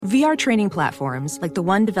VR training platforms, like the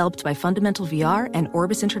one developed by Fundamental VR and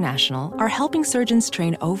Orbis International, are helping surgeons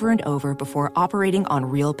train over and over before operating on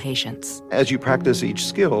real patients. As you practice each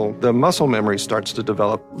skill, the muscle memory starts to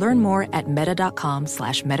develop. Learn more at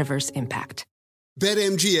meta.com/metaverseimpact.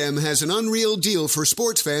 BetMGM has an unreal deal for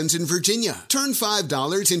sports fans in Virginia. Turn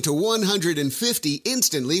 $5 into $150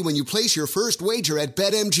 instantly when you place your first wager at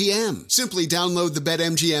BetMGM. Simply download the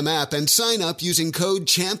BetMGM app and sign up using code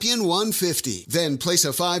CHAMPION150. Then place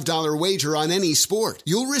a $5 wager on any sport.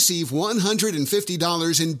 You'll receive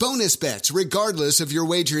 $150 in bonus bets regardless of your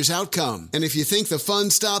wager's outcome. And if you think the fun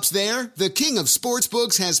stops there, the King of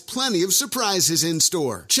Sportsbooks has plenty of surprises in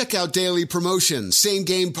store. Check out daily promotions,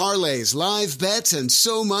 same-game parlays, live bets, and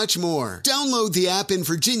so much more. Download the app in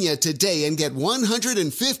Virginia today and get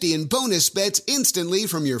 $150 in bonus bets instantly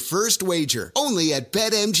from your first wager. Only at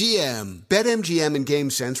BetMGM. BetMGM and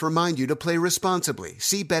GameSense remind you to play responsibly.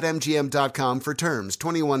 See BetMGM.com for terms.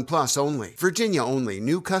 21 plus only. Virginia only.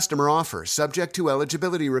 New customer offer. Subject to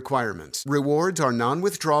eligibility requirements. Rewards are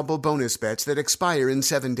non-withdrawable bonus bets that expire in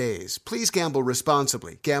 7 days. Please gamble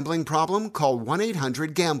responsibly. Gambling problem? Call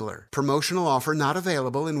 1-800-GAMBLER. Promotional offer not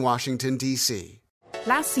available in Washington, D.C.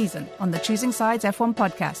 Last season, on the Choosing Sides F1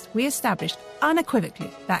 podcast, we established unequivocally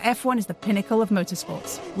that F1 is the pinnacle of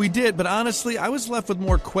motorsports. We did, but honestly, I was left with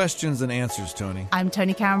more questions than answers, Tony. I'm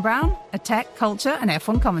Tony Karen Brown, a tech, culture, and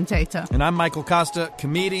F1 commentator. And I'm Michael Costa,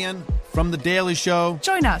 comedian from The Daily Show.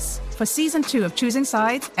 Join us for Season 2 of Choosing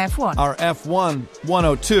Sides F1. Our F1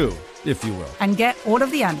 102, if you will. And get all of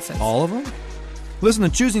the answers. All of them? Listen to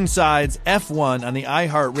Choosing Sides F1 on the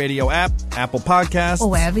iHeartRadio app, Apple Podcasts, or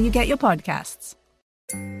wherever you get your podcasts.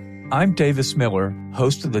 I'm Davis Miller,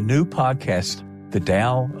 host of the new podcast, The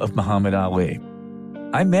Tao of Muhammad Ali.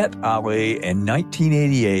 I met Ali in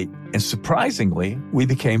 1988, and surprisingly, we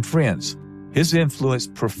became friends. His influence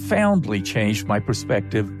profoundly changed my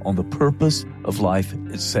perspective on the purpose of life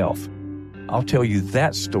itself. I'll tell you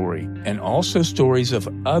that story, and also stories of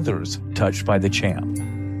others touched by the champ.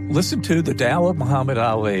 Listen to The Tao of Muhammad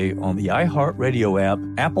Ali on the iHeartRadio app,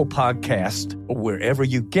 Apple Podcast, or wherever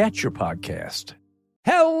you get your podcast.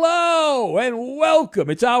 Hello and welcome.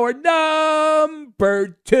 It's our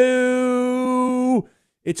number 2.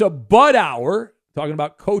 It's a Bud Hour, talking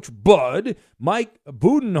about Coach Bud, Mike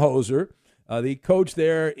Budenholzer, the coach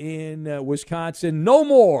there in Wisconsin. No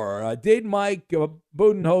more did Mike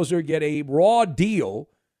Budenholzer get a raw deal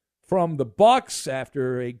from the Bucs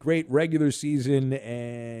after a great regular season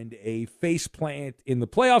and a faceplant in the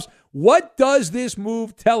playoffs. What does this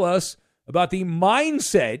move tell us about the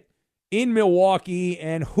mindset in Milwaukee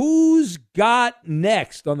and who's got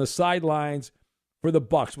next on the sidelines for the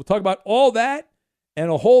Bucs? We'll talk about all that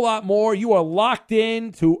and a whole lot more. You are locked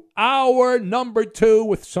in to our number 2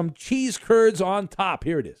 with some cheese curds on top.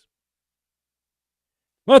 Here it is.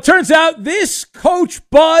 Well, it turns out this Coach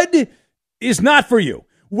Bud is not for you.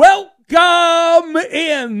 Welcome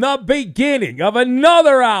in the beginning of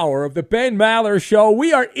another hour of the Ben Maller Show.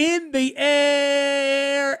 We are in the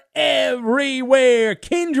air everywhere.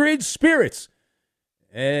 Kindred spirits.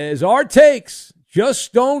 As our takes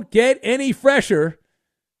just don't get any fresher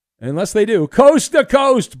unless they do. Coast to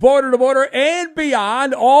coast, border to border, and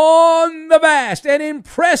beyond on the vast and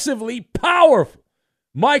impressively powerful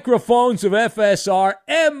microphones of FSR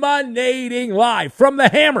emanating live from the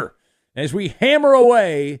Hammer. As we hammer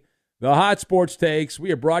away the hot sports takes,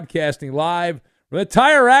 we are broadcasting live from the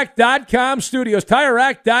TireRack.com studios.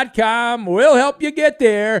 TireRack.com will help you get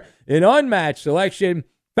there. An unmatched selection,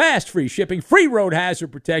 fast free shipping, free road hazard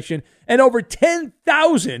protection, and over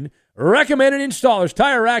 10,000 recommended installers.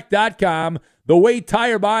 TireRack.com, the way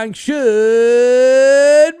tire buying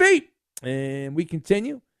should be. And we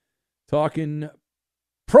continue talking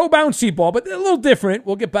pro bouncy ball, but a little different.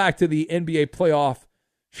 We'll get back to the NBA playoff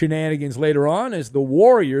shenanigans later on as the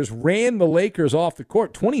Warriors ran the Lakers off the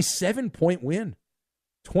court. 27-point win.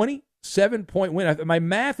 27-point win. My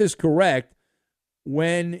math is correct.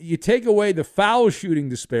 When you take away the foul shooting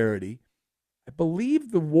disparity, I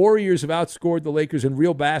believe the Warriors have outscored the Lakers in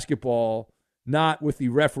real basketball, not with the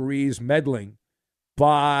referees meddling,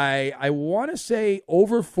 by, I want to say,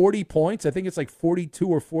 over 40 points. I think it's like 42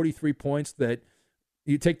 or 43 points that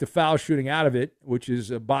you take the foul shooting out of it, which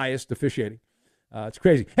is biased officiating. It's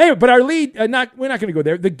crazy. Anyway, but our lead, we're not going to go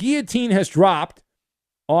there. The guillotine has dropped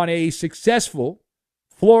on a successful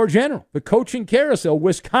floor general. The coaching carousel.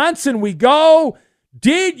 Wisconsin we go.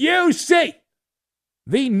 Did you see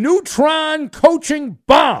the neutron coaching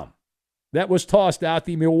bomb that was tossed out?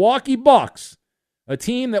 The Milwaukee Bucks, a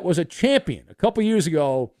team that was a champion a couple years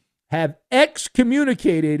ago, have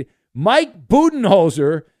excommunicated Mike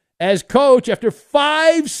Budenholzer as coach after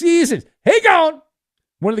 5 seasons. He gone.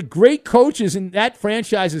 One of the great coaches in that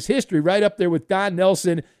franchise's history, right up there with Don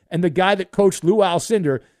Nelson and the guy that coached Lou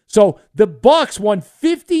Alcindor. So the Bucks won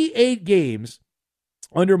 58 games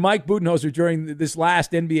under Mike Budenholzer during this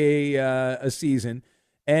last NBA season,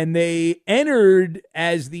 and they entered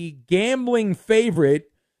as the gambling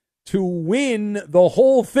favorite to win the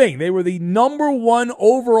whole thing. They were the number 1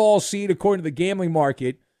 overall seed, according to the gambling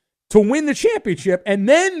market, to win the championship, and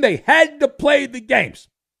then they had to play the games.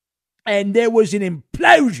 And there was an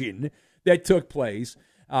implosion that took place.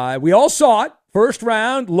 We all saw it. First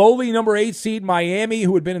round, lowly number 8 seed Miami,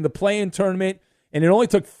 who had been in the play-in tournament, and it only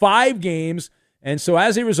took 5 games. And so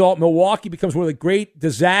as a result, Milwaukee becomes one of the great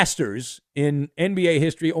disasters in NBA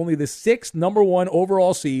history, only the 6th number 1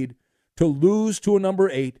 overall seed to lose to a number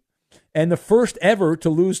 8, and the first ever to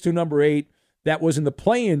lose to number 8 that was in the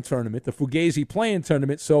play-in tournament, the Fugazi play-in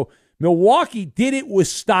tournament. So Milwaukee did it with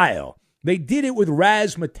style. They did it with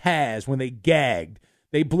razzmatazz when they gagged.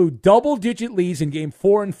 They blew double-digit leads in Game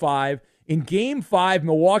 4 and 5. In Game 5,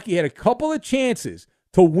 Milwaukee had a couple of chances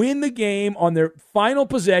to win the game on their final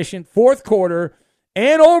possession, fourth quarter,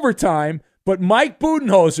 and overtime. But Mike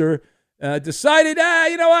Budenholzer decided,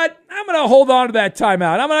 you know what? I'm going to hold on to that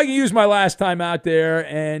timeout. I'm not going to use my last timeout there.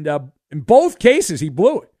 And in both cases, he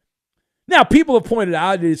blew it. Now, people have pointed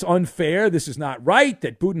out that it's unfair. This is not right,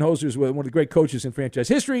 that Budenholzer is one of the great coaches in franchise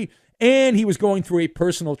history, and he was going through a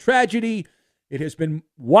personal tragedy. It has been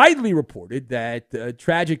widely reported that,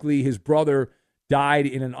 tragically, his brother died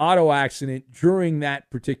in an auto accident during that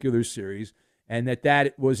particular series, and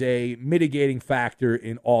that was a mitigating factor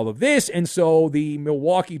in all of this. And so the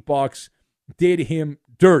Milwaukee Bucks did him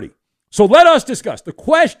dirty. So let us discuss the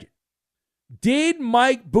question. Did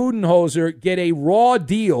Mike Budenholzer get a raw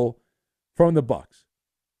deal from the Bucks?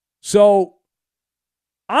 So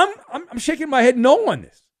I'm shaking my head no on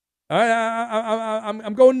this.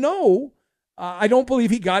 I'm going no. I don't believe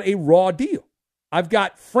he got a raw deal. I've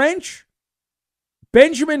got French,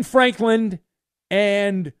 Benjamin Franklin,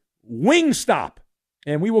 and Wingstop.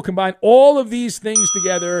 And we will combine all of these things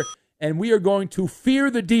together, and we are going to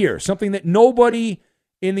fear the deer, something that nobody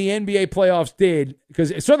in the NBA playoffs did, because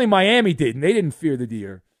certainly Miami did, and they didn't fear the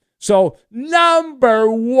deer. So, number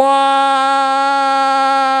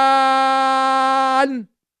 1.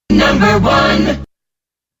 Number 1.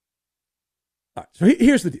 All right, so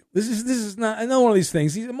here's the deal. This is not, I know one of these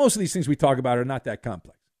things, most of these things we talk about are not that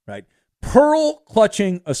complex, right? Pearl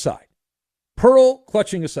clutching aside,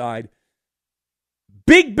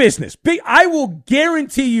 big business. I will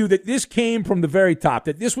guarantee you that this came from the very top,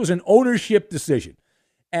 that this was an ownership decision.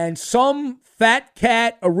 And some fat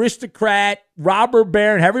cat, aristocrat, robber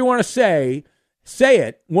baron, however you want to say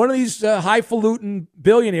it, one of these highfalutin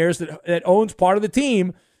billionaires that owns part of the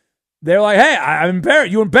team, they're like, hey, I'm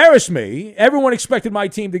embarrassed. You embarrassed me. Everyone expected my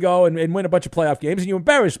team to go and win a bunch of playoff games, and you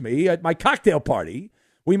embarrassed me at my cocktail party.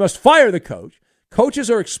 We must fire the coach. Coaches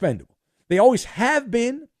are expendable. They always have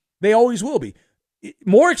been. They always will be.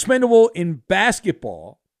 More expendable in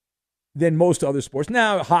basketball than most other sports.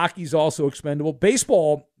 Now, hockey's also expendable.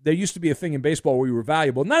 Baseball, there used to be a thing in baseball where you were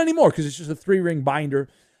valuable. Not anymore, because it's just a 3-ring binder.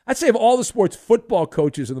 I'd say of all the sports, football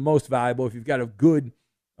coaches are the most valuable if you've got a good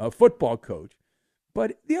football coach.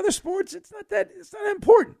 But the other sports, it's not that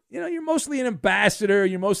important. You know, you're mostly an ambassador.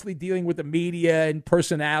 You're mostly dealing with the media and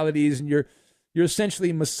personalities, and you're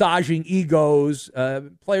essentially massaging egos.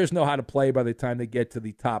 Players know how to play by the time they get to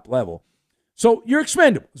the top level. So you're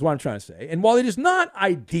expendable, is what I'm trying to say. And while it is not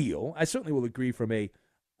ideal, I certainly will agree from a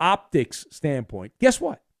optics standpoint, guess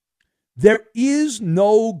what? There is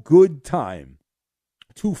no good time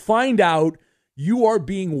to find out you are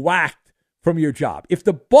being whacked from your job. If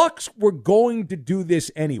the Bucks were going to do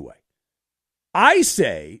this anyway, I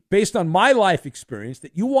say, based on my life experience,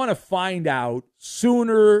 that you want to find out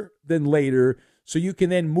sooner than later so you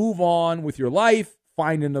can then move on with your life,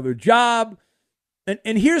 find another job.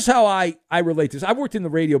 And here's how I relate this. I've worked in the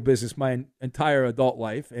radio business my entire adult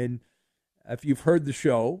life, and if you've heard the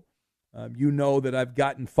show, you know that I've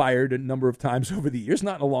gotten fired a number of times over the years.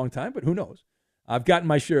 Not in a long time, but who knows? I've gotten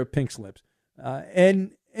my share of pink slips.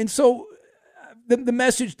 And so the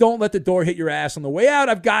message, don't let the door hit your ass on the way out,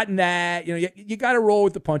 I've gotten that. You know, you got to roll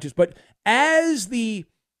with the punches. But as the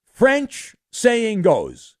French saying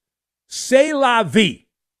goes, c'est la vie.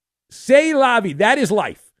 C'est la vie. That is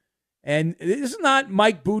life. And this is not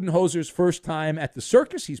Mike Budenholzer's first time at the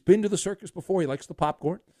circus. He's been to the circus before. He likes the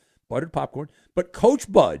popcorn, buttered popcorn. But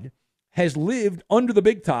Coach Bud has lived under the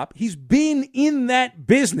big top. He's been in that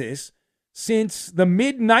business since the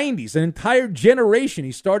mid-'90s, an entire generation.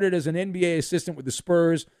 He started as an NBA assistant with the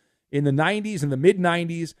Spurs in the 90s and the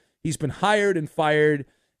mid-'90s. He's been hired and fired.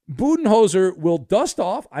 Budenholzer will dust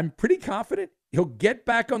off, I'm pretty confident, He'll get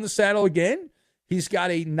back on the saddle again. He's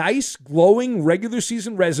got a nice, glowing regular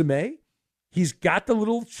season resume. He's got the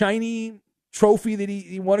little shiny trophy that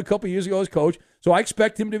he won a couple years ago as coach. So I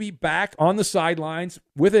expect him to be back on the sidelines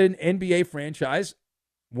with an NBA franchise.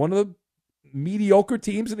 One of the mediocre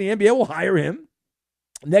teams in the NBA will hire him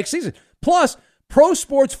next season. Plus, pro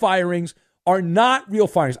sports firings are not real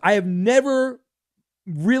firings. I have never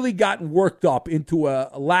really gotten worked up into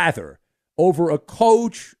a lather over a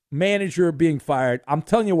coach, manager being fired. I'm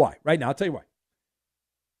telling you why. Right now, I'll tell you why.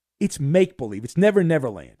 It's make-believe. It's Never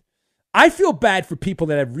Neverland. I feel bad for people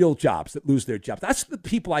that have real jobs that lose their jobs. That's the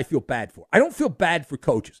people I feel bad for. I don't feel bad for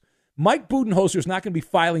coaches. Mike Budenholzer is not going to be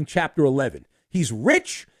filing Chapter 11. He's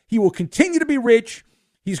rich. He will continue to be rich.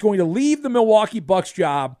 He's going to leave the Milwaukee Bucks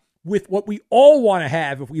job with what we all want to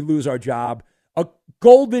have if we lose our job, a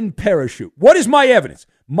golden parachute. What is my evidence?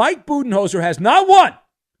 Mike Budenholzer has not one,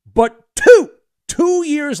 but two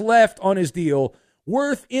years left on his deal,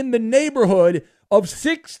 worth in the neighborhood of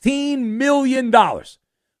 $16 million.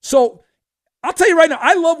 So I'll tell you right now,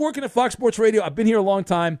 I love working at Fox Sports Radio. I've been here a long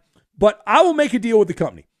time, but I will make a deal with the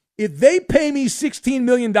company. If they pay me $16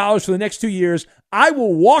 million for the next 2 years, I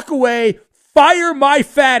will walk away, fire my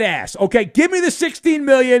fat ass. Okay, give me the $16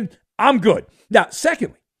 million. I'm good. Now,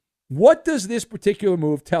 secondly, what does this particular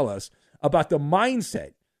move tell us about the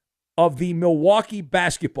mindset of the Milwaukee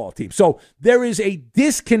basketball team? So there is a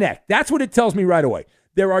disconnect. That's what it tells me right away.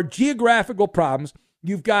 There are geographical problems.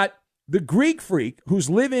 You've got the Greek freak who's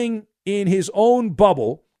living in his own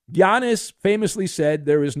bubble. Giannis famously said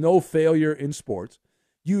there is no failure in sports.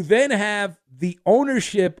 You then have the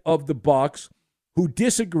ownership of the Bucks who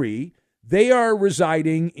disagree. They are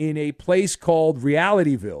residing in a place called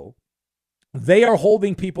Realityville. They are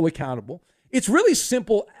holding people accountable. It's really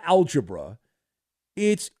simple algebra.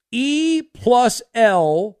 It's E plus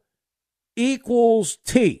L equals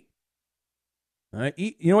T. All right?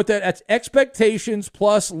 You know what that's? Expectations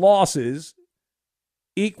plus losses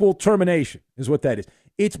equal termination is what that is.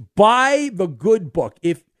 It's by the good book.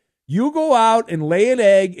 If you go out and lay an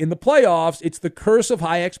egg in the playoffs, it's the curse of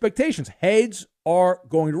high expectations. Heads are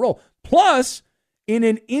going to roll. Plus, in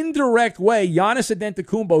an indirect way, Giannis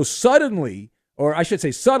Antetokounmpo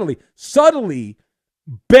subtly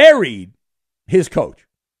buried his coach.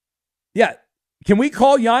 Yeah. Can we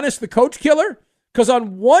call Giannis the coach killer? Because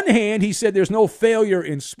on one hand, he said there's no failure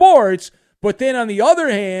in sports, but then on the other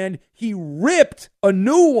hand, he ripped a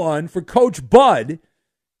new one for Coach Bud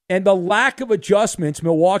and the lack of adjustments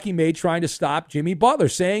Milwaukee made trying to stop Jimmy Butler,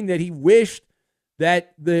 saying that he wished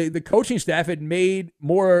that the coaching staff had made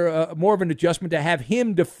more of an adjustment to have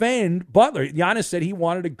him defend Butler. Giannis said he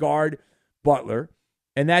wanted to guard Butler,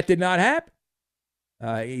 and that did not happen,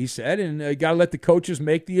 he said, and got to let the coaches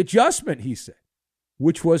make the adjustment, he said,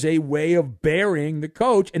 which was a way of burying the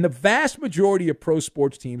coach. And the vast majority of pro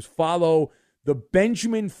sports teams follow the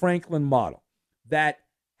Benjamin Franklin model, that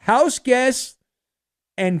house guests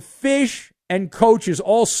and fish and coaches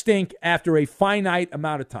all stink after a finite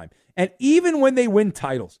amount of time. And even when they win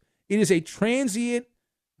titles, it is a transient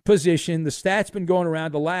position. The stats been going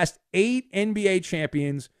around. The last 8 NBA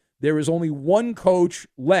champions, there is only one coach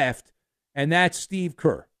left, and that's Steve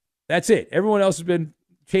Kerr. That's it. Everyone else has been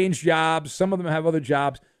changed jobs. Some of them have other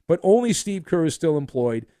jobs, but only Steve Kerr is still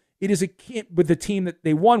employed. It is akin with the team that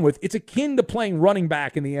they won with. It's akin to playing running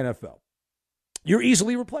back in the NFL. You're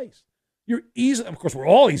easily replaced. Of course, we're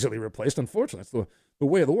all easily replaced, unfortunately. That's the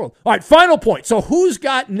way of the world. All right, final point. So who's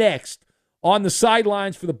got next on the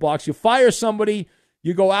sidelines for the Bucks? You fire somebody,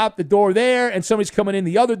 you go out the door there, and somebody's coming in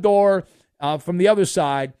the other door from the other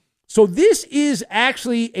side. So this is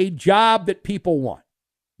actually a job that people want.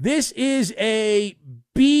 This is a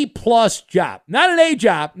B-plus job. Not an A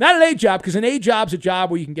job. Not an A job, because an A job's a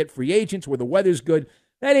job where you can get free agents, where the weather's good.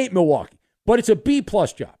 That ain't Milwaukee. But it's a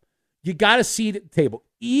B-plus job. You got a seat at the table.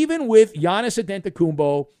 Even with Giannis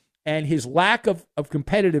Antetokounmpo and his lack of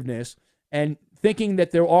competitiveness and thinking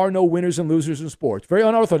that there are no winners and losers in sports, very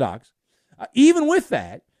unorthodox, even with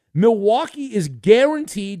that, Milwaukee is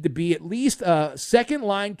guaranteed to be at least a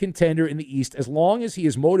second-line contender in the East as long as he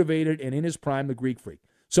is motivated and in his prime, the Greek freak.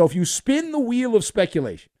 So if you spin the wheel of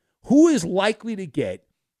speculation, who is likely to get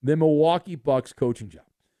the Milwaukee Bucks coaching job?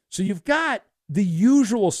 So you've got the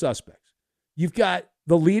usual suspects. You've got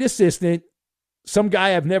the lead assistant, some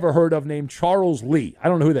guy I've never heard of named Charles Lee. I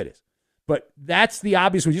don't know who that is. But that's the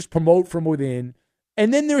obvious one. Just promote from within.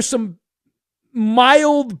 And then there's some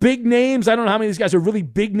mild big names. I don't know how many of these guys are really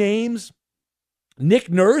big names. Nick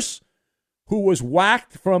Nurse, who was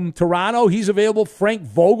whacked from Toronto. He's available. Frank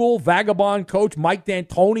Vogel, vagabond coach. Mike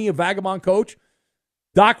D'Antoni, a vagabond coach.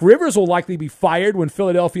 Doc Rivers will likely be fired when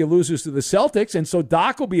Philadelphia loses to the Celtics, and so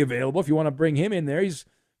Doc will be available if you want to bring him in there. He's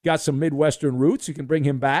got some Midwestern roots. You can bring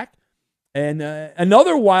him back. And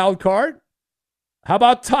another wild card, how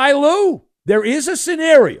about Ty Lue? There is a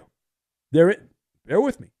scenario. Bear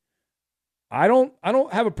with me. I don't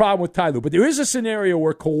have a problem with Ty Lue, but there is a scenario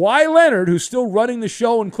where Kawhi Leonard, who's still running the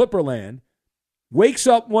show in Clipperland, wakes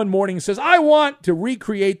up one morning and says, I want to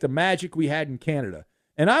recreate the magic we had in Canada,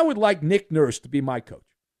 and I would like Nick Nurse to be my coach.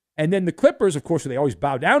 And then the Clippers, of course, they always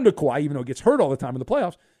bow down to Kawhi, even though he gets hurt all the time in the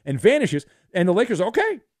playoffs, and vanishes. And the Lakers are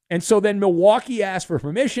okay. And so then Milwaukee asks for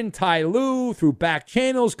permission. Ty Lue, through back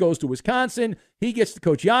channels, goes to Wisconsin. He gets to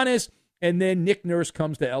coach Giannis. And then Nick Nurse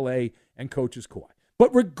comes to L.A. and coaches Kawhi.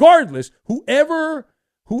 But regardless, whoever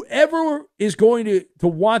is going to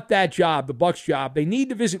want that job, the Bucks job, they need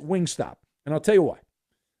to visit Wingstop. And I'll tell you why.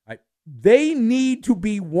 Right? They need to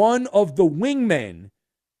be one of the wingmen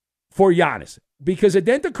for Giannis. Because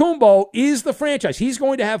Antetokounmpo is the franchise. He's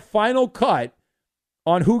going to have final cut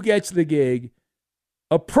on who gets the gig.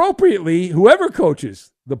 Appropriately, whoever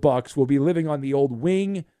coaches the Bucks will be living on the old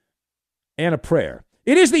wing and a prayer.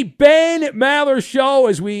 It is the Ben Maller Show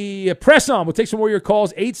as we press on. We'll take some more of your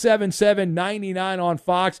calls. 877-99 on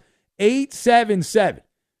Fox.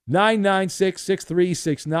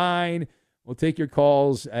 877-996-6369. We'll take your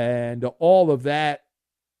calls and all of that.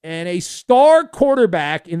 And a star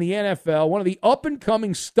quarterback in the NFL, one of the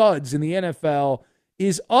up-and-coming studs in the NFL,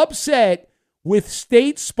 is upset with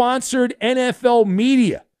state-sponsored NFL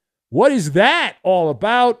media. What is that all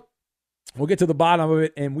about? We'll get to the bottom of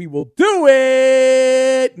it, and we will do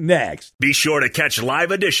it next. Be sure to catch live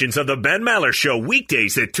editions of the Ben Maller Show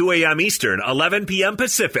weekdays at 2 a.m. Eastern, 11 p.m.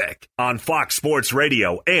 Pacific on Fox Sports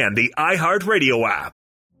Radio and the iHeartRadio app.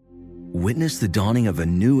 Witness the dawning of a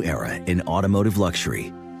new era in automotive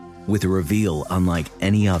luxury with a reveal unlike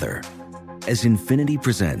any other as Infiniti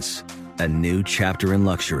presents a new chapter in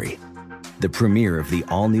luxury, the premiere of the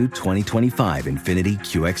all-new 2025 Infiniti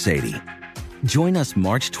QX80. Join us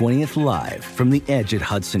March 20th live from the Edge at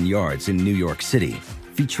Hudson Yards in New York City,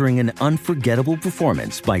 featuring an unforgettable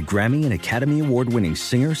performance by Grammy and Academy Award-winning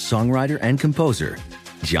singer, songwriter, and composer,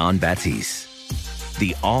 Jon Batiste.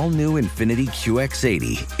 The all-new Infiniti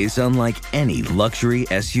QX80 is unlike any luxury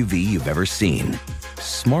SUV you've ever seen.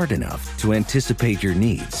 Smart enough to anticipate your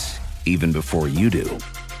needs, even before you do.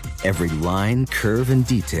 Every line, curve, and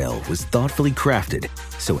detail was thoughtfully crafted,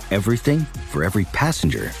 so everything for every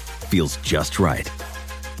passenger feels just right.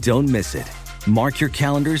 Don't miss it. Mark your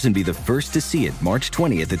calendars and be the first to see it March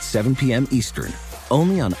 20th at 7 p.m. Eastern,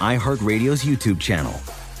 only on iHeartRadio's YouTube channel.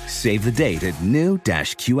 Save the date at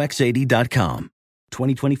new-QX80.com.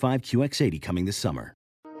 2025 QX80 coming this summer.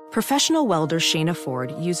 Professional welder Shayna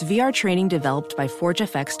Ford used VR training developed by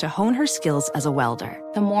ForgeFX to hone her skills as a welder.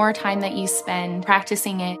 The more time that you spend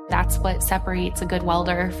practicing it, that's what separates a good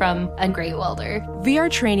welder from a great welder.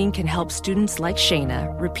 VR training can help students like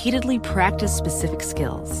Shayna repeatedly practice specific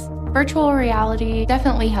skills. Virtual reality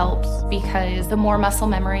definitely helps because the more muscle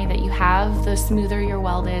memory that you have, the smoother your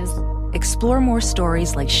weld is. Explore more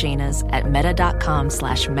stories like Shayna's at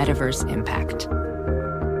meta.com/metaverseimpact.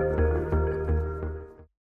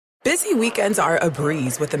 Busy weekends are a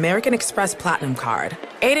breeze with American Express Platinum Card.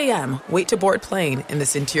 8 a.m., wait to board plane in the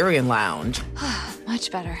Centurion Lounge.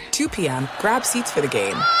 Much better. 2 p.m., grab seats for the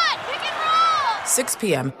game. 6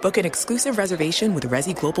 p.m., book an exclusive reservation with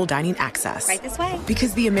Resy Global Dining Access. Right this way.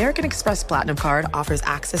 Because the American Express Platinum Card offers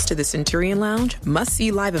access to the Centurion Lounge,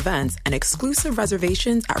 must-see live events, and exclusive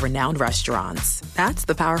reservations at renowned restaurants. That's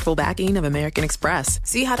the powerful backing of American Express.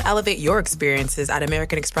 See how to elevate your experiences at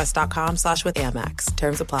americanexpress.com/withAmex.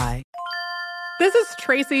 Terms apply. This is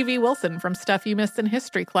Tracy V. Wilson from Stuff You Missed in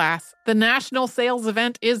History Class. The national sales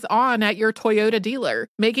event is on at your Toyota dealer,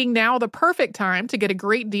 making now the perfect time to get a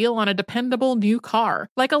great deal on a dependable new car.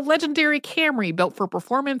 Like a legendary Camry built for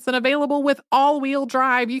performance and available with all-wheel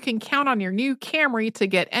drive, you can count on your new Camry to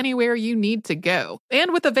get anywhere you need to go.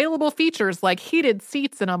 And with available features like heated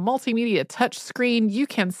seats and a multimedia touchscreen, you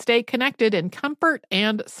can stay connected in comfort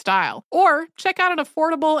and style. Or check out an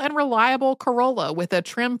affordable and reliable Corolla with a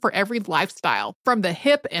trim for every lifestyle. From the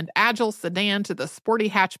hip and agile sedan to the sporty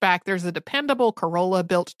hatchback, there's a dependable Corolla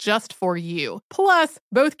built just for you. Plus,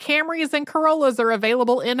 both Camrys and Corollas are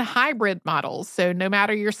available in hybrid models, so no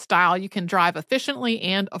matter your style, you can drive efficiently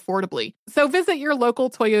and affordably. So visit your local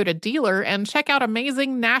Toyota dealer and check out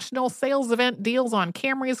amazing national sales event deals on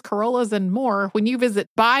Camrys, Corollas, and more when you visit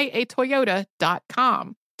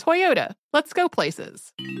buyatoyota.com. Toyota, let's go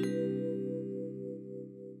places.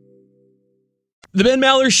 The Ben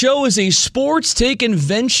Maller Show is a sports take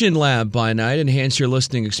invention lab by night. Enhance your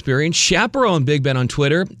listening experience. Chaperone Big Ben on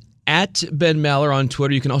Twitter, at Ben Maller on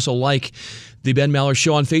Twitter. You can also like the Ben Maller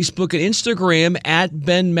Show on Facebook and Instagram at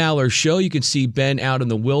Ben Maller Show. You can see Ben out in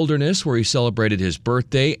the wilderness where he celebrated his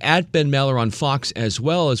birthday. At Ben Maller on Fox as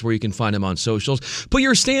well as where you can find him on socials. Put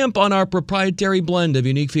your stamp on our proprietary blend of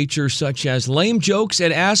unique features such as lame jokes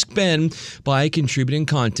and Ask Ben by contributing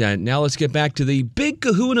content. Now let's get back to the big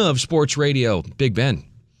kahuna of sports radio, Big Ben.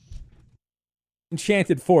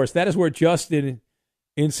 Enchanted Forest. That is where Justin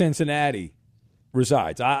in Cincinnati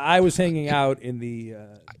resides. I was hanging out in the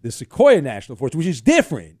Sequoia National Forest, which is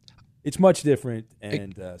different. It's much different,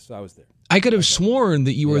 and so I was there. I could have sworn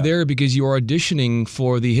that you were there because you were auditioning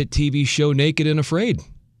for the hit TV show Naked and Afraid.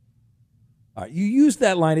 You used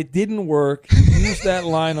that line. It didn't work. You used that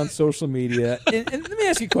line on social media. And let me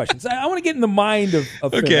ask you questions. I want to get in the mind of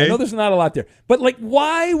Finley. I know there's not a lot there. But,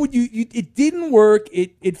 why would you it didn't work.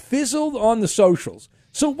 It fizzled on the socials.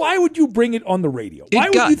 So why would you bring it on the radio? Why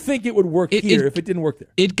would you think it would work here if it didn't work there?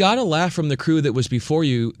 It got a laugh from the crew that was before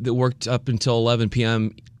you that worked up until 11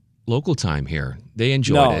 p.m. local time here. They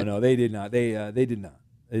enjoyed it. No, they did not. They did not.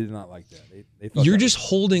 They did not like that. They You're just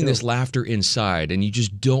holding this laughter inside, and you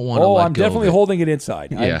just don't want to let go. Oh, I'm definitely holding it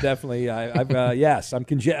inside. Yeah. I'm definitely. Yes.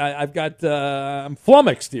 I'm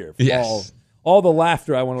flummoxed here. From all the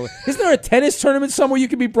laughter I want to. Isn't there a tennis tournament somewhere you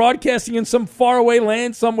could be broadcasting in some faraway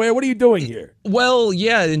land somewhere? What are you doing here? Well,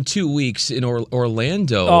 yeah, in 2 weeks in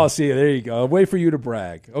Orlando. Oh, see, there you go. Wait for you to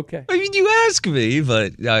brag. Okay. I mean, you ask me,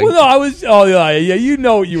 but well, no, I was. Oh, yeah. You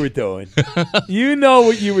know what you were doing. You know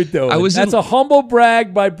what you were doing. That's a humble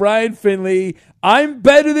brag by Brian Finley. I'm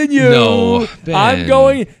better than you. No, Ben. I'm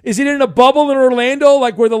going. Is it in a bubble in Orlando,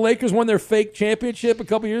 like where the Lakers won their fake championship a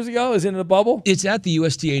couple years ago? Is it in a bubble? It's at the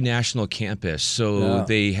USDA National Campus, so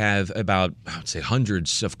they have about, I would say,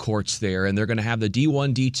 hundreds of courts there, and they're going to have the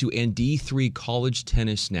D1, D2, and D3 college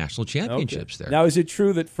tennis national championships there. Now, is it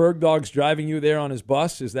true that Ferg Dog's driving you there on his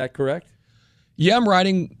bus? Is that correct? Yeah, I'm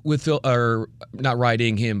riding with Phil, or not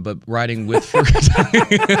riding him, but riding with Ferg.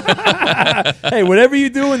 Hey, whatever you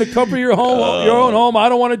do in the comfort of your own home, I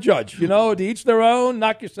don't want to judge. To each their own.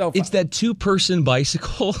 Knock yourself out. It's that two-person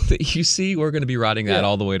bicycle that you see. We're going to be riding that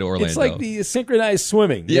all the way to Orlando. It's like the synchronized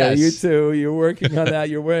swimming. Yes. Yeah, you too. You're working on that.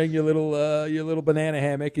 You're wearing your little banana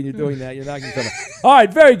hammock, and you're doing that. You're knocking yourself out. All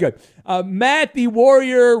right, very good. Matt, the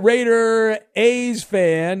Warrior, Raider, A's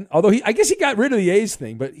fan, although I guess he got rid of the A's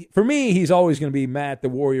thing, but for me, he's always going to be Matt, the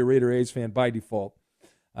Warrior, Raider, A's fan by default.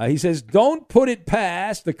 He says, don't put it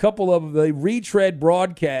past a couple of the retread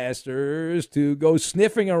broadcasters to go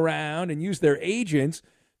sniffing around and use their agents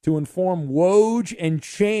to inform Woj and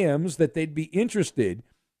Shams that they'd be interested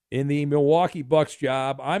in the Milwaukee Bucks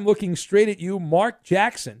job. I'm looking straight at you, Mark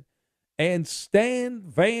Jackson and Stan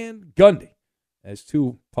Van Gundy, as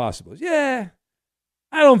two possibilities. Yeah,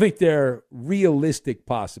 I don't think they're realistic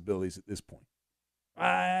possibilities at this point.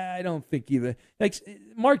 I don't think either.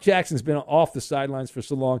 Mark Jackson's been off the sidelines for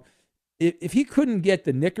so long. If he couldn't get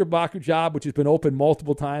the Knickerbocker job, which has been open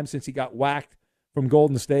multiple times since he got whacked from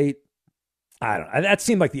Golden State, I don't know. That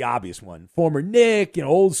seemed like the obvious one. Former Knick,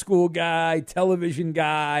 old school guy, television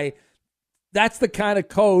guy. That's the kind of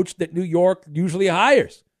coach that New York usually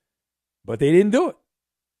hires. But they didn't do it.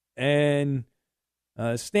 And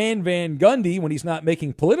Stan Van Gundy, when he's not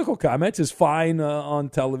making political comments, is fine on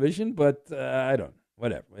television, but I don't know.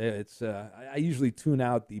 Whatever. It's I usually tune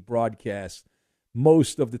out the broadcast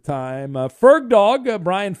most of the time. Ferg Dog,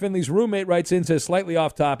 Brian Finley's roommate, writes in, says slightly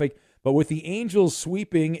off topic, but with the Angels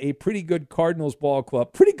sweeping a pretty good Cardinals ball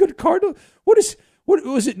club, pretty good Cardinals. What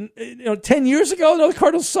was it? 10 years ago? No, the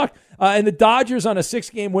Cardinals suck. And the Dodgers on a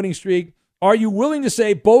 6-game winning streak. Are you willing to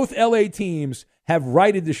say both LA teams have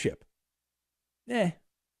righted the ship? No.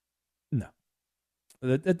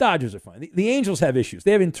 The Dodgers are fine. The Angels have issues.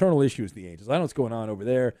 They have internal issues, the Angels. I don't know what's going on over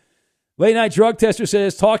there. Late Night Drug Tester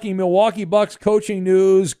says, talking Milwaukee Bucks coaching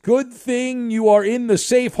news, good thing you are in the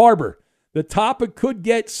safe harbor. The topic could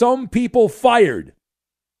get some people fired.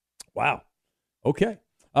 Wow. Okay.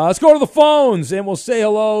 Let's go to the phones, and we'll say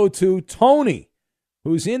hello to Tony,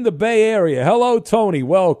 who's in the Bay Area. Hello, Tony.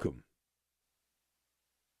 Welcome.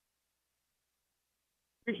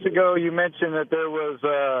 Weeks ago, you mentioned that there was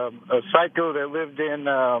a psycho that lived in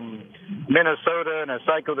Minnesota and a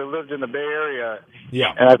psycho that lived in the Bay Area.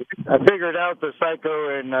 Yeah. And I figured out the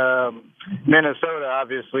psycho in Minnesota,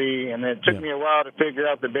 obviously, and it took me a while to figure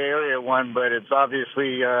out the Bay Area one, but it's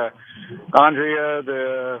obviously Andrea,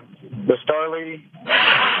 the star lady.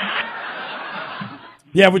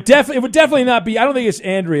 Yeah, it would definitely not be. I don't think it's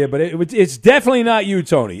Andrea, but it's definitely not you,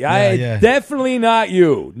 Tony. Definitely not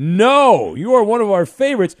you. No, you are one of our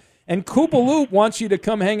favorites. And Koopa Loop wants you to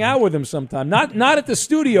come hang out with him sometime. Not at the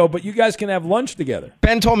studio, but you guys can have lunch together.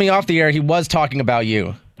 Ben told me off the air he was talking about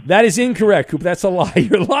you. That is incorrect, Coop. That's a lie.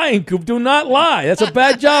 You're lying, Coop. Do not lie. That's a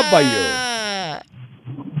bad job by you.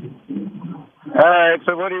 All right,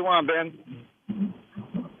 so what do you want, Ben?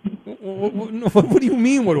 What do you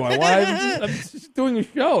mean, what do I want? I'm just doing a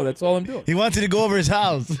show. That's all I'm doing. He wants you to go over his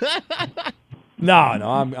house. No,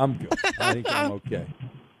 I'm good. I think I'm okay.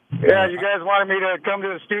 Yeah, you guys wanted me to come to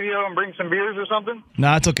the studio and bring some beers or something?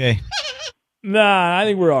 Nah, it's okay. Nah, I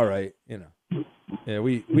think we're all right. Yeah,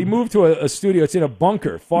 we moved to a studio. It's in a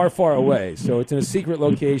bunker far, far away, so it's in a secret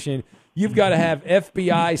location. You've got to have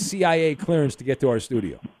FBI, CIA clearance to get to our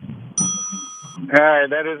studio. All right,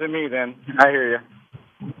 that isn't me then. I hear you. Yeah.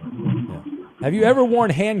 Have you ever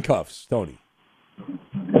worn handcuffs, Tony?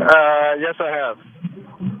 Yes, I have.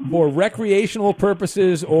 For recreational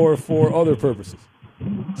purposes or for other purposes?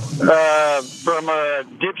 From a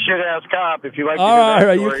dipshit-ass cop, if you like to do that. All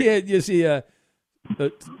right, story. you can't, you see,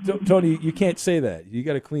 Tony, you can't say that. You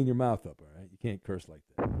got to clean your mouth up, all right? You can't curse like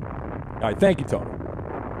that. All right, thank you, Tony.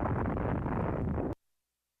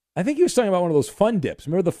 I think he was talking about one of those fun dips.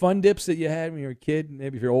 Remember the fun dips that you had when you were a kid?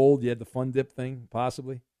 Maybe if you're old, you had the fun dip thing,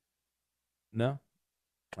 possibly? No?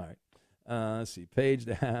 All right. Let's see. Page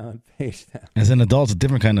down. As an adult, it's a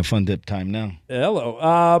different kind of fun dip time now.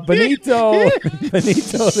 Hello. Benito,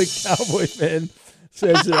 the Cowboy fan,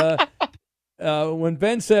 says, when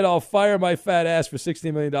Ben said, I'll fire my fat ass for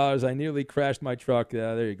 $16 million, I nearly crashed my truck.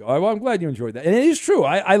 There you go. Well, I'm glad you enjoyed that. And it is true.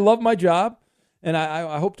 I love my job, and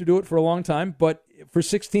I hope to do it for a long time. But for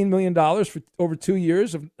 $16 million for over 2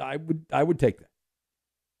 years, I would take that.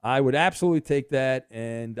 I would absolutely take that,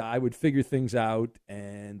 and I would figure things out,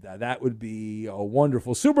 and that would be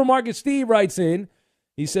wonderful. Supermarket Steve writes in.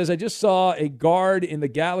 He says, I just saw a guard in the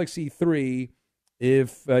Galaxy 3.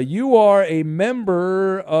 If you are a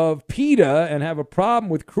member of PETA and have a problem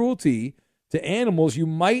with cruelty to animals, you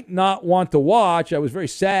might not want to watch. I was very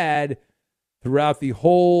sad throughout the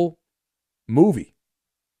whole movie,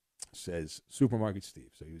 says Supermarket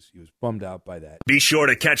Steve. So he was bummed out by that. Be sure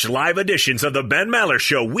to catch live editions of the Ben Maller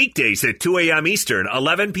Show weekdays at 2 a.m. Eastern,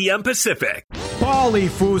 11 p.m. Pacific. Paulie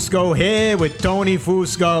Fusco here with Tony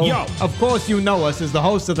Fusco. Yo. Of course you know us as the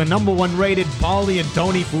host of the #1 rated Paulie and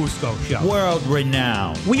Tony Fusco show. World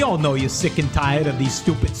renowned. We all know you're sick and tired of these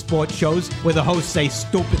stupid sports shows where the hosts say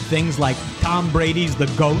stupid things like Tom Brady's the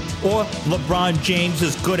GOAT. Or LeBron James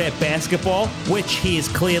is good at basketball, which he is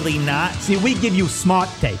clearly not. See, we give you smart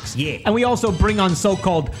takes. Yeah. And we also bring on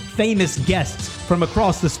so-called famous guests from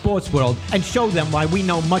across the sports world and show them why we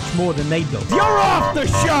know much more than they do. You're off the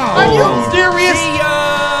show! Are you serious? See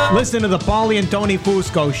ya! Listen to the Paulie and Tony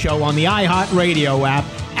Fusco show on the iHeartRadio app,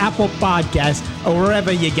 Apple Podcasts, or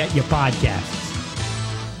wherever you get your podcasts.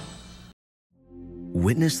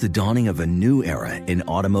 Witness the dawning of a new era in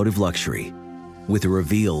automotive luxury with a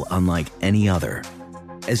reveal unlike any other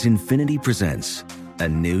as Infiniti presents a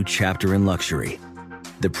new chapter in luxury,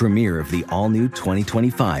 the premiere of the all-new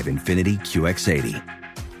 2025 Infiniti QX80.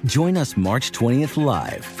 Join us March 20th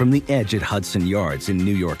live from the Edge at Hudson Yards in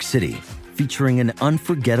New York City, featuring an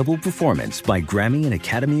unforgettable performance by Grammy and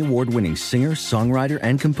Academy Award-winning singer, songwriter,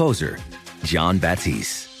 and composer, Jon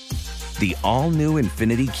Batiste. The all-new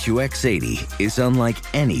Infiniti QX80 is unlike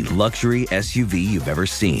any luxury SUV you've ever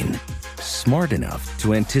seen. Smart enough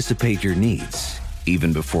to anticipate your needs,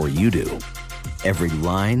 even before you do. Every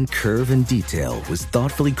line, curve, and detail was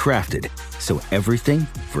thoughtfully crafted so everything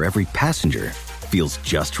for every passenger feels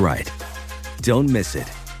just right. Don't miss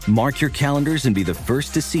it. Mark your calendars and be the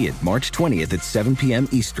first to see it March 20th at 7 p.m.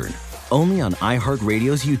 Eastern, only on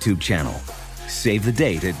iHeartRadio's YouTube channel. Save the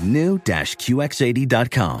date at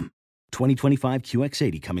new-QX80.com. 2025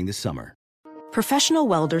 QX80 coming this summer. Professional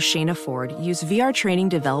welder Shayna Ford used VR training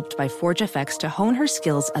developed by ForgeFX to hone her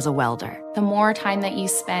skills as a welder. The more time that you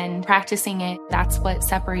spend practicing it, that's what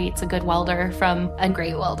separates a good welder from a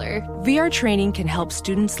great welder. VR training can help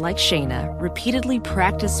students like Shayna repeatedly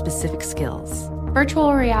practice specific skills.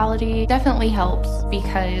 Virtual reality definitely helps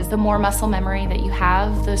because the more muscle memory that you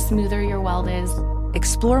have, the smoother your weld is.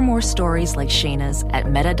 Explore more stories like Shayna's at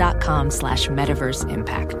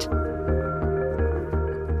meta.com/metaverseimpact.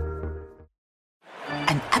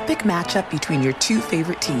 An epic matchup between your two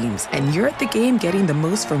favorite teams, and you're at the game getting the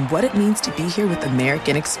most from what it means to be here with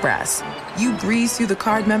American Express. You breeze through the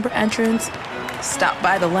card member entrance, stop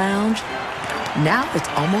by the lounge. Now it's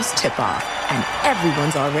almost tip-off, and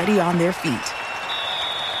everyone's already on their feet.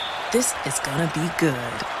 This is gonna be good.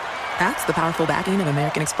 That's the powerful backing of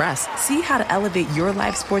American Express. See how to elevate your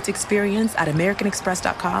live sports experience at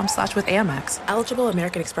americanexpress.com/withAmex. Eligible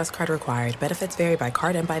American Express card required. Benefits vary by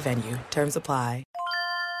card and by venue. Terms apply.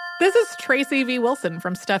 This is Tracy V. Wilson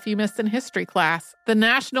from Stuff You Missed in History Class. The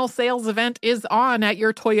national sales event is on at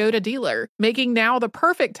your Toyota dealer, making now the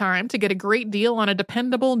perfect time to get a great deal on a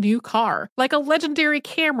dependable new car. Like a legendary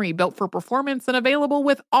Camry built for performance and available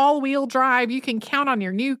with all-wheel drive, you can count on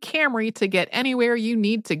your new Camry to get anywhere you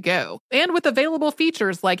need to go. And with available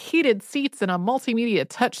features like heated seats and a multimedia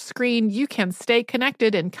touchscreen, you can stay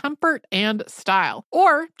connected in comfort and style.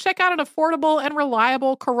 Or check out an affordable and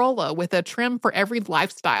reliable Corolla with a trim for every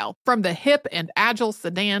lifestyle. From the hip and agile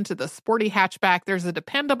sedan to the sporty hatchback, there's a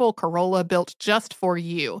dependable Corolla built just for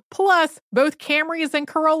you. Plus, both Camrys and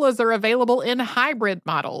Corollas are available in hybrid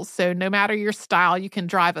models, so no matter your style, you can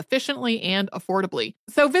drive efficiently and affordably.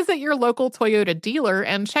 So visit your local Toyota dealer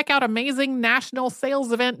and check out amazing national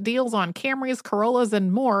sales event deals on Camrys, Corollas,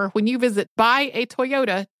 and more when you visit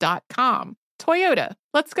buyatoyota.com. Toyota,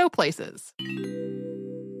 let's go places. If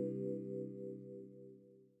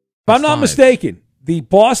I'm not mistaken, the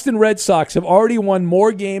Boston Red Sox have already won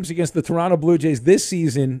more games against the Toronto Blue Jays this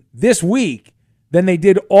week, than they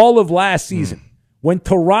did all of last season when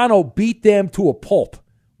Toronto beat them to a pulp,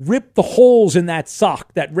 ripped the holes in that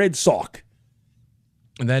red sock.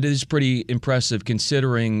 That is pretty impressive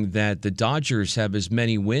considering that the Dodgers have as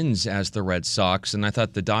many wins as the Red Sox, and I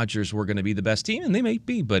thought the Dodgers were going to be the best team, and they may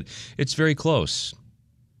be, but it's very close.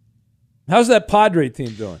 How's that Padre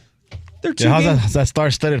team doing? They're how's that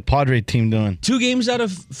star-studded Padre team doing? 2 games out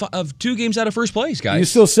of first place, guys. You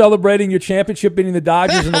still celebrating your championship beating the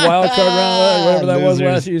Dodgers in the wild card round, whatever that was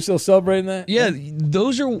last year? You still celebrating that? Yeah,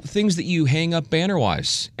 those are things that you hang up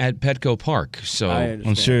banner-wise at Petco Park. So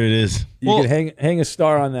I'm sure it is. You could hang a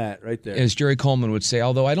star on that right there. As Jerry Coleman would say,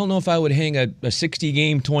 although I don't know if I would hang a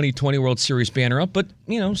 60-game 2020 World Series banner up, but,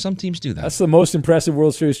 some teams do that. That's the most impressive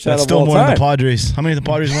World Series title of all time. That's still more than the Padres. How many of the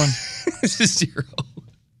Padres won? This is 0.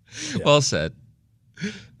 Yeah. Well said.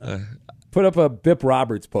 Put up a Bip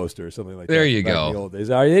Roberts poster or something like that. There you go. go. In the old days.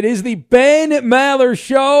 All right, it is the Ben Maller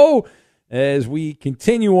Show. As we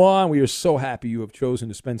continue on, we are so happy you have chosen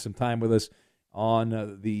to spend some time with us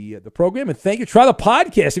on the program. And thank you. Try the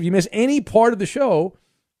podcast. If you miss any part of the show,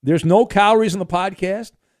 there's no calories in the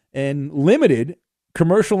podcast and limited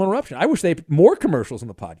commercial interruption. I wish they had more commercials in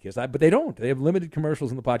the podcast, but they don't. They have limited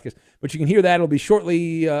commercials in the podcast. But you can hear that. It'll be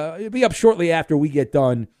shortly. It'll be up shortly after we get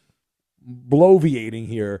done bloviating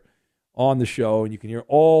here on the show, and you can hear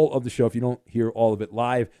all of the show if you don't hear all of it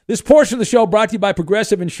live. This portion of the show brought to you by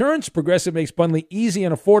Progressive Insurance. Progressive makes bundling easy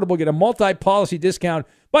and affordable. Get a multi-policy discount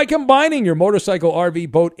by combining your motorcycle,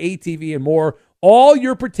 RV, boat, ATV, and more. All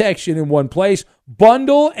your protection in one place.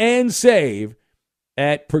 Bundle and save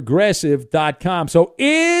at Progressive.com. So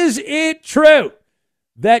is it true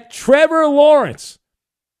that Trevor Lawrence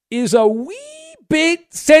is a wee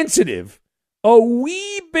bit sensitive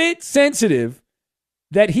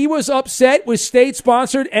that he was upset with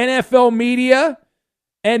state-sponsored NFL media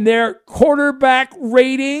and their quarterback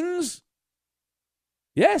ratings?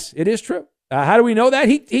 Yes, it is true. How do we know that?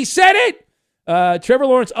 He said it. Trevor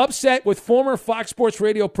Lawrence upset with former Fox Sports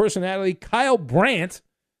Radio personality Kyle Brandt.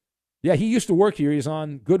 Yeah, he used to work here. He's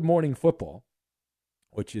on Good Morning Football,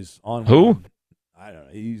 which is on... Who? I don't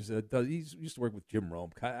know. He's used to work with Jim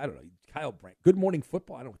Rome. I don't know. Kyle Brandt. Good Morning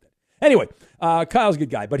Football? I don't know what that is. Anyway, Kyle's a good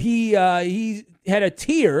guy, but he had a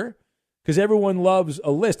tier because everyone loves a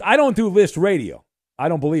list. I don't do list radio. I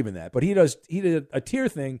don't believe in that, but he did a tier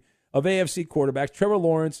thing of AFC quarterbacks. Trevor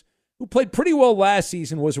Lawrence, who played pretty well last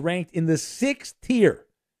season, was ranked in the 6th tier.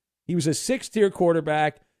 He was a 6th-tier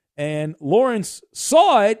quarterback, and Lawrence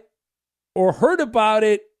saw it or heard about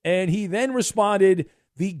it, and he then responded,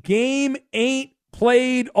 "The game ain't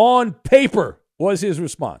played on paper," was his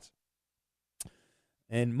response.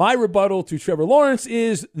 And my rebuttal to Trevor Lawrence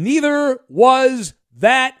is neither was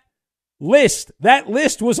that list. That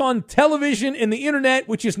list was on television and the internet,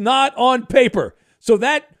 which is not on paper. So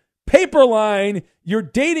that paper line, you're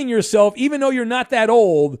dating yourself, even though you're not that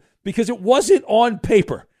old, because it wasn't on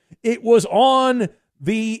paper. It was on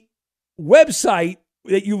the website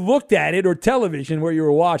that you looked at it or television where you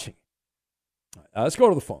were watching. Let's go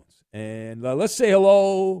to the phones. And let's say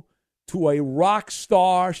hello to a rock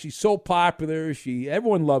star. She's so popular.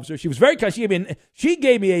 Everyone loves her. She was very kind. She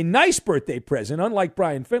gave me a nice birthday present, unlike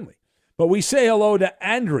Brian Finley. But we say hello to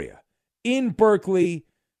Andrea in Berkeley.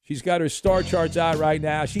 She's got her star charts out right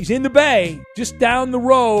now. She's in the Bay, just down the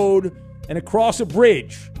road and across a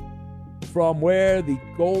bridge from where the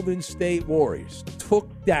Golden State Warriors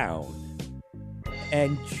took down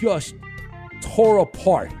and just tore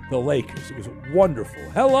apart the Lakers. It was wonderful.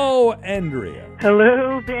 Hello, Andrea.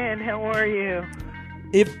 Hello, Ben. How are you?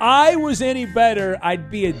 If I was any better,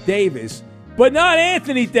 I'd be a Davis, but not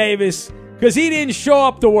Anthony Davis because he didn't show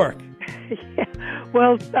up to work. Yeah.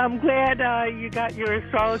 Well, I'm glad you got your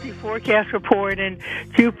astrology forecast report, and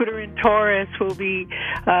Jupiter in Taurus will be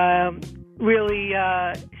really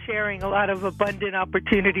sharing a lot of abundant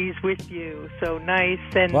opportunities with you. So nice.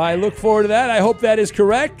 And well, I look forward to that. I hope that is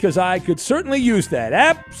correct, because I could certainly use that.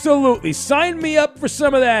 Absolutely. Sign me up for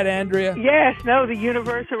some of that, Andrea. Yes, no, the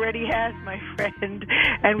universe already has, my friend.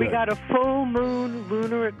 And we got a full moon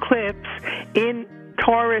lunar eclipse in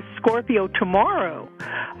Taurus Scorpio tomorrow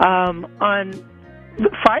on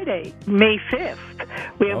Friday, May 5th.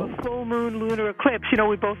 We have a full moon lunar eclipse. You know,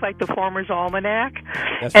 we both like the Farmer's Almanac.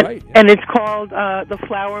 That's right. Yeah. And it's called the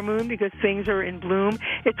flower moon because things are in bloom.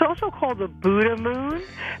 It's also called the Buddha moon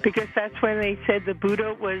because that's when they said the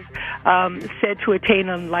Buddha was said to attain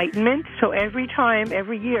enlightenment. So every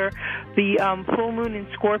year, the full moon in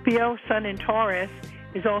Scorpio, sun in Taurus,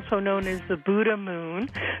 is also known as the Buddha moon.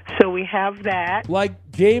 So we have that.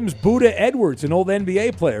 Like James Buddha Edwards, an old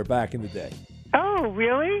NBA player back in the day. Oh,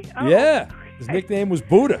 really? Oh. Yeah. His nickname was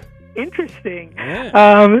Buddha. Interesting.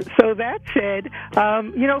 Yeah. So that said,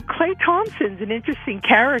 Klay Thompson's an interesting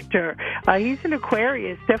character. He's an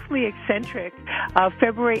Aquarius, definitely eccentric.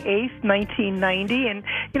 February 8th, 1990. And,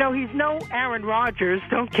 he's no Aaron Rodgers,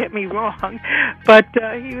 don't get me wrong. But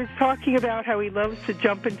he was talking about how he loves to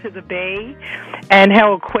jump into the bay and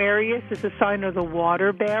how Aquarius is a sign of the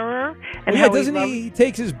water bearer. And he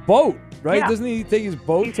takes his boat, right? Yeah. Doesn't he take his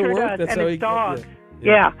boat to work? Does. That's and how his he dogs.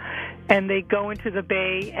 Yeah. And they go into the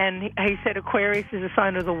bay, and he said Aquarius is a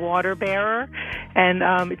sign of the water bearer, and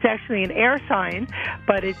it's actually an air sign,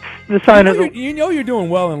 but it's the sign of the... You know you're doing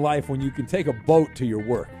well in life when you can take a boat to your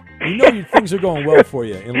work. You know things are going well for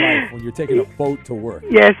you in life when you're taking a boat to work.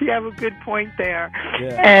 Yes, you have a good point there.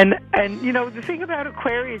 Yeah. And the thing about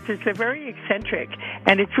Aquarius is they're very eccentric,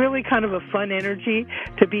 and it's really kind of a fun energy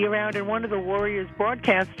to be around. And one of the Warriors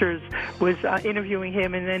broadcasters was interviewing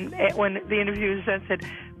him, and then when the interviewer said,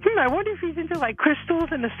 I wonder if he's into like crystals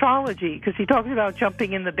and astrology, because he talks about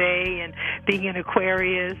jumping in the bay and being an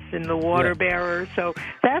Aquarius and the water bearer. So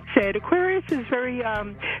that said, Aquarius is very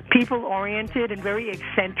people-oriented and very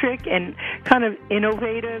eccentric and kind of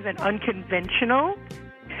innovative and unconventional.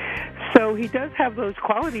 So he does have those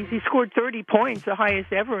qualities. He scored 30 points, the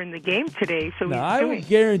highest ever in the game today. So I would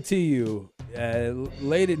guarantee you,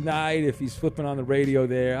 late at night, if he's flipping on the radio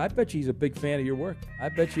there, I bet you he's a big fan of your work. I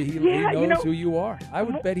bet you he knows who you are. I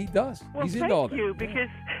would bet he does. Well, he's into all that. Thank you, because,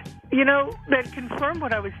 that confirmed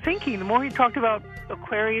what I was thinking. The more he talked about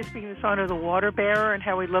Aquarius being the sign of the water bearer and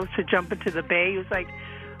how he loves to jump into the bay, he was like,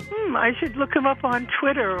 I should look him up on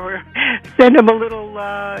Twitter or send him a little,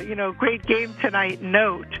 great game tonight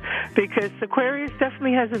note, because Aquarius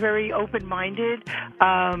definitely has a very open-minded,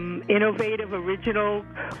 innovative, original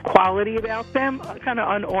quality about them, kind of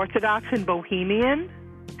unorthodox and bohemian.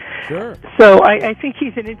 Sure. So I think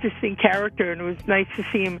he's an interesting character, and it was nice to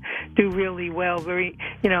see him do really well. Very,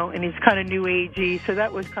 and he's kind of new agey, so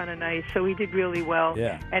that was kind of nice. So he did really well.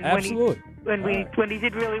 Yeah, and absolutely. When he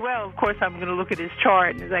did really well, of course, I'm going to look at his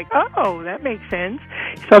chart, and it's like, oh, that makes sense.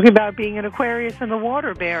 He's talking about being an Aquarius and the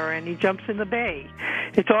water bearer, and he jumps in the bay.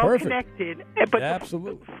 It's all connected. But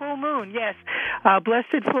absolutely. Full moon, yes.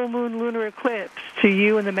 Blessed full moon lunar eclipse to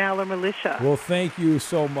you and the Maller Militia. Well, thank you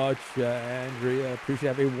so much, Andrea. Appreciate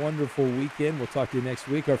it. Have a wonderful weekend. We'll talk to you next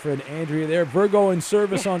week. Our friend Andrea there, Virgo in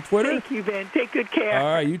Service on Twitter. Thank you, Ben. Take good care.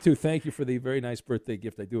 All right, you too. Thank you for the very nice birthday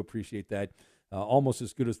gift. I do appreciate that. Almost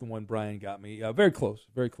as good as the one Brian got me. Very close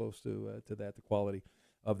to that, the quality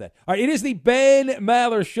of that. All right, it is the Ben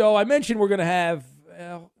Maller Show. I mentioned we're going to have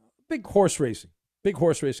big horse racing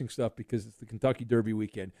stuff because it's the Kentucky Derby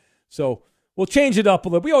weekend. So we'll change it up a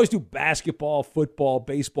little. We always do basketball, football,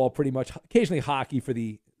 baseball, pretty much, occasionally hockey for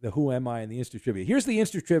the Who Am I and the Insta Trivia. Here's the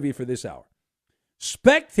Insta Trivia for this hour.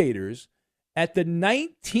 Spectators at the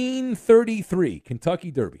 1933 Kentucky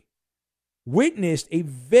Derby witnessed a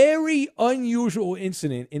very unusual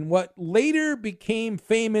incident in what later became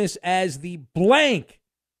famous as the blank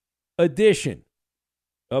edition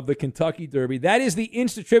of the Kentucky Derby. That is the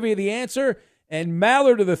Insta Trivia, the answer. And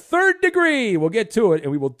Maller to the third degree. We'll get to it,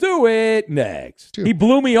 and we will do it next. He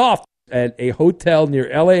blew me off at a hotel near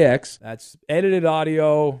LAX. That's edited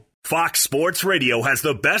audio. Fox Sports Radio has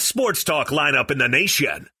the best sports talk lineup in the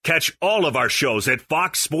nation. Catch all of our shows at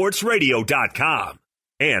foxsportsradio.com.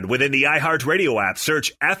 And within the iHeartRadio app,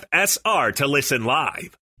 search FSR to listen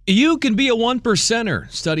live. You can be a 1%er.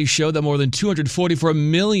 Studies show that more than 244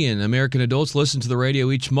 million American adults listen to the radio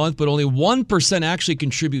each month, but only 1% actually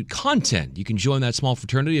contribute content. You can join that small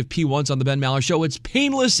fraternity of P1s on the Ben Maller Show. It's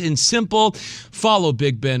painless and simple. Follow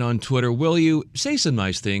Big Ben on Twitter, will you? Say some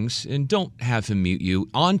nice things, and don't have him mute you.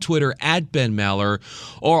 On Twitter, at Ben Maller,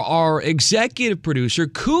 or our executive producer,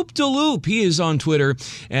 Coop DeLoop. He is on Twitter,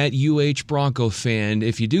 at UH Bronco Fan.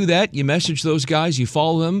 If you do that, you message those guys, you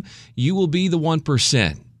follow them, you will be the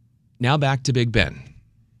 1%. Now back to Big Ben.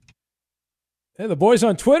 And the boys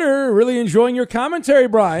on Twitter are really enjoying your commentary,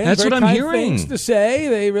 Brian. That's Very what I'm kind hearing. Things to say.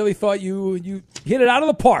 They really thought you hit it out of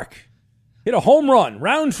the park. Hit a home run,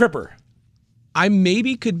 round tripper. I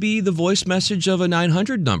maybe could be the voice message of a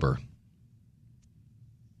 900 number.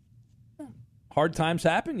 Hard times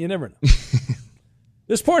happen. You never know.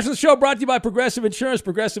 This portion of the show brought to you by Progressive Insurance.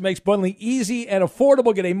 Progressive makes bundling easy and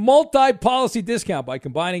affordable. Get a multi-policy discount by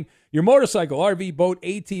combining your motorcycle, RV, boat,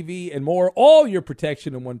 ATV, and more. All your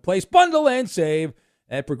protection in one place. Bundle and save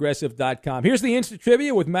at Progressive.com. Here's the instant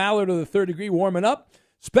trivia with Maller to the third degree warming up.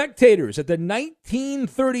 Spectators at the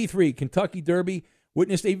 1933 Kentucky Derby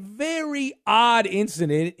witnessed a very odd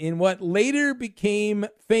incident in what later became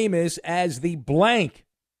famous as the blank.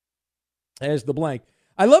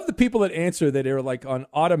 I love the people that answer that are like on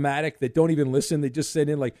automatic, that don't even listen. They just send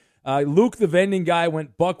in like Luke the vending guy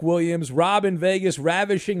went Buck Williams, Rob in Vegas,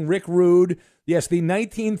 ravishing Rick Rude. Yes, the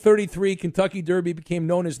 1933 Kentucky Derby became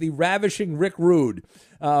known as the ravishing Rick Rude.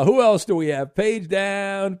 Who else do we have? Page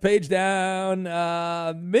down.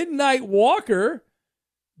 Midnight Walker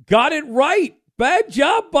got it right. Bad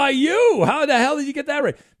job by you. How the hell did you get that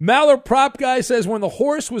right? Maller Prop Guy says when the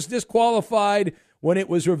horse was disqualified, when it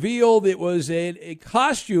was revealed it was a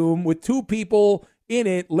costume with two people in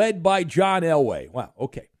it led by John Elway. Wow,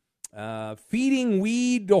 okay. Feeding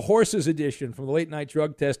Weed to Horses edition from the Late Night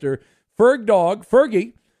Drug Tester.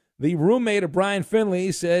 Fergie, the roommate of Brian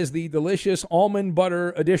Finley, says the delicious almond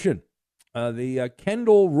butter edition. The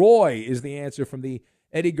Kendall Roy is the answer from the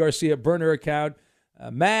Eddie Garcia burner account.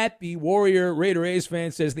 Matt, the Warrior Raider A's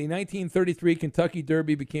fan, says the 1933 Kentucky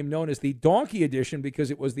Derby became known as the Donkey Edition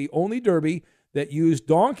because it was the only derby that used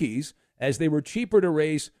donkeys as they were cheaper to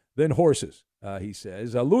race than horses, he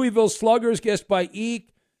says. Louisville Sluggers, guessed by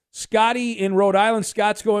Eek. Scotty in Rhode Island.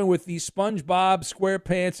 Scott's going with the SpongeBob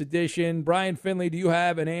SquarePants edition. Brian Finley, do you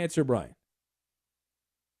have an answer, Brian?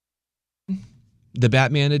 The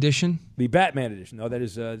Batman edition? The Batman edition. No, that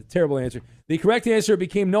is a terrible answer. The correct answer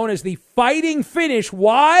became known as the Fighting Finish.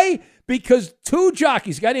 Why? Because two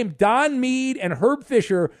jockeys, a guy named Don Meade and Herb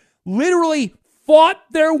Fisher, literally fought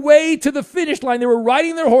their way to the finish line. They were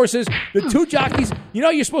riding their horses. The two jockeys, you know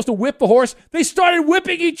you're supposed to whip the horse. They started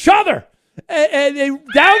whipping each other. And they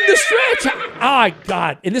down the stretch. Oh,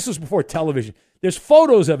 God. And this was before television. There's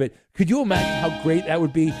photos of it. Could you imagine how great that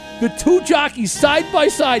would be? The two jockeys side by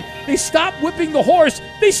side. They stop whipping the horse.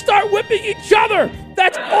 They start whipping each other.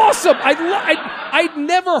 That's awesome. I'd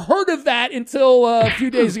never heard of that until a few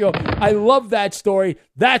days ago. I love that story.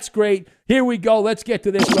 That's great. Here we go. Let's get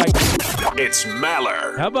to this right. It's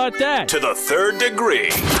Maller. How about that? To the third degree.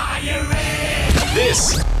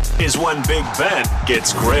 This is when Big Ben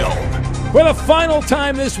gets grilled. For the final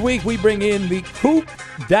time this week, we bring in the Coop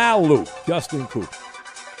DeLoop, Justin Coop.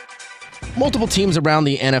 Multiple teams around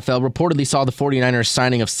the NFL reportedly saw the 49ers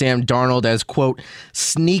signing of Sam Darnold as, quote,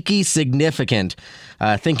 sneaky significant,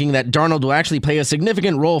 thinking that Darnold will actually play a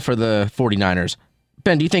significant role for the 49ers.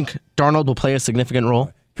 Ben, do you think Darnold will play a significant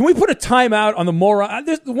role? Can we put a timeout on the moron?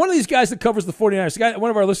 There's one of these guys that covers the 49ers, one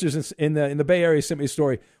of our listeners in the Bay Area sent me a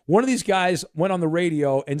story. One of these guys went on the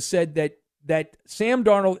radio and said that Sam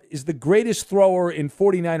Darnold is the greatest thrower in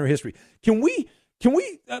 49er history. Can we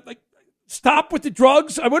stop with the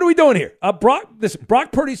drugs? What are we doing here?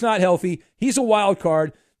 Brock Purdy's not healthy. He's a wild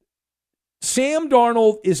card. Sam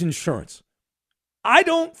Darnold is insurance. I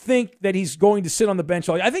don't think that he's going to sit on the bench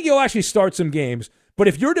all year. I think he'll actually start some games. But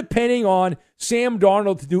if you're depending on Sam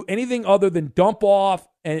Darnold to do anything other than dump off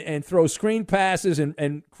and throw screen passes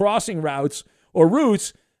and crossing routes or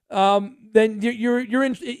routes, then you're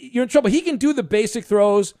in trouble. He can do the basic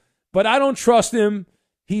throws, but I don't trust him.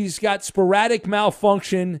 He's got sporadic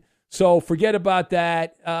malfunction, so forget about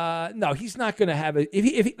that. No, he's not going to have it.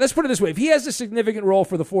 Let's put it this way. If he has a significant role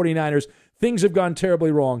for the 49ers, things have gone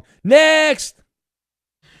terribly wrong. Next!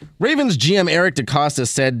 Ravens GM Eric DeCosta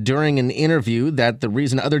said during an interview that the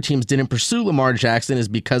reason other teams didn't pursue Lamar Jackson is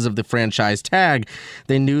because of the franchise tag.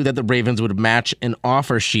 They knew that the Ravens would match an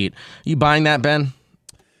offer sheet. You buying that, Ben?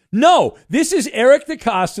 No, this is Eric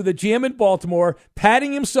DeCosta, the GM in Baltimore,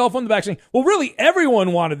 patting himself on the back saying, well, really,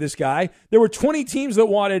 everyone wanted this guy. There were 20 teams that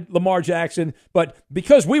wanted Lamar Jackson, but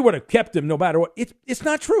because we would have kept him no matter what. It's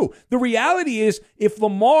not true. The reality is, if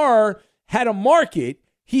Lamar had a market,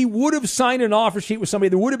 he would have signed an offer sheet with somebody.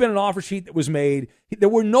 There would have been an offer sheet that was made. There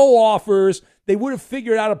were no offers. They would have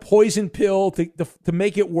figured out a poison pill to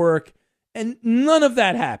make it work, and none of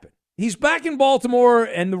that happened. He's back in Baltimore,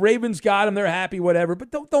 and the Ravens got him. They're happy, whatever, but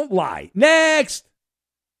don't lie. Next!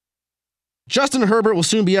 Justin Herbert will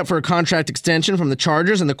soon be up for a contract extension from the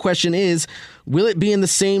Chargers, and the question is, will it be in the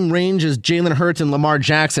same range as Jalen Hurts and Lamar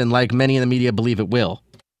Jackson, like many in the media believe it will?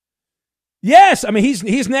 Yes, I mean,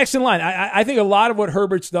 he's next in line. I think a lot of what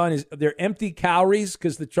Herbert's done is they're empty calories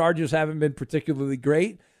because the Chargers haven't been particularly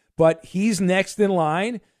great, but he's next in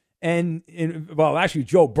line. And well, actually,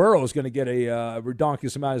 Joe Burrow is going to get a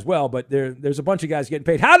redonkulous amount as well, but there's a bunch of guys getting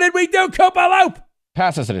paid. How did we do, Koopa Loop?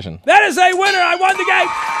 Pass this edition. That is a winner. I won the game.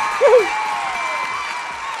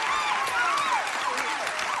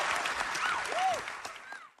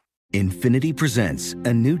 Woo-hoo. Infiniti presents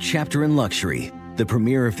a new chapter in luxury, the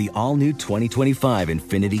premiere of the all-new 2025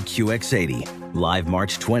 Infiniti QX80, live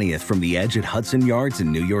March 20th from the Edge at Hudson Yards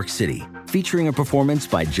in New York City, featuring a performance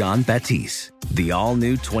by John Batiste. The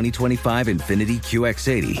all-new 2025 Infiniti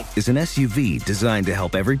QX80 is an SUV designed to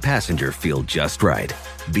help every passenger feel just right.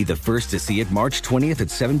 Be the first to see it March 20th at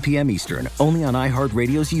 7 p.m. Eastern, only on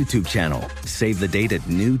iHeartRadio's YouTube channel. Save the date at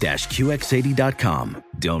new-QX80.com.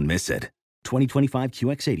 Don't miss it. 2025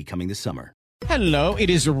 QX80 coming this summer. Hello, it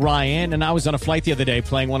is Ryan, and I was on a flight the other day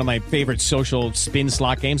playing one of my favorite social spin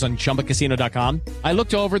slot games on ChumbaCasino.com. I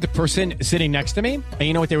looked over at the person sitting next to me, and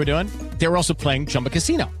you know what they were doing? They were also playing Chumba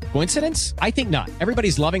Casino. Coincidence? I think not.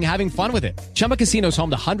 Everybody's loving having fun with it. Chumba Casino is home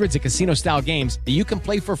to hundreds of casino-style games that you can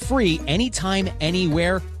play for free anytime,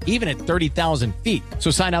 anywhere, even at 30,000 feet.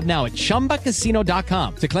 So sign up now at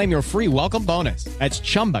ChumbaCasino.com to claim your free welcome bonus. That's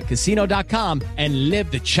ChumbaCasino.com and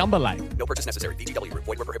live the Chumba life. No purchase necessary. VGW. Void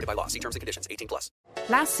where prohibited by law. See terms and conditions. 18+.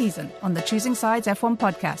 Last season on the Choosing Sides F1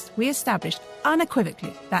 podcast, we established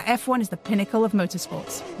unequivocally that F1 is the pinnacle of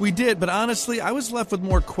motorsports. We did, but honestly, I was left with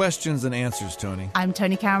more questions than answers, Tony. I'm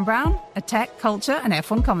Tony Karen Brown, a tech, culture, and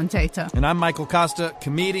F1 commentator. And I'm Michael Costa,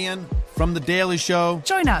 comedian from The Daily Show.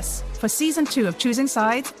 Join us for Season 2 of Choosing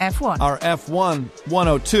Sides F1. Our F1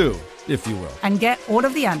 102, if you will. And get all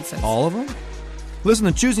of the answers. All of them? Listen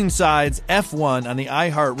to Choosing Sides F1 on the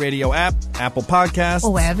iHeartRadio app, Apple Podcasts,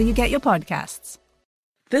 or wherever you get your podcasts.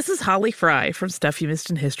 This is Holly Fry from Stuff You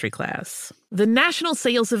Missed in History Class. The national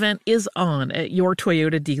sales event is on at your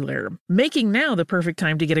Toyota dealer, making now the perfect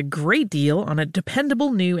time to get a great deal on a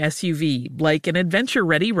dependable new SUV, like an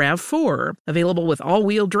adventure-ready RAV4. Available with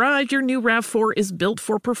all-wheel drive, your new RAV4 is built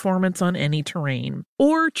for performance on any terrain.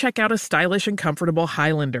 Or check out a stylish and comfortable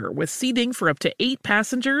Highlander with seating for up to 8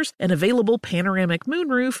 passengers and available panoramic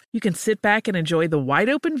moonroof. You can sit back and enjoy the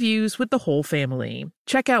wide-open views with the whole family.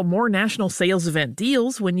 Check out more national sales event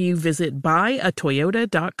deals when you visit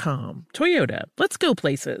buyatoyota.com. Toyota, let's go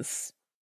places.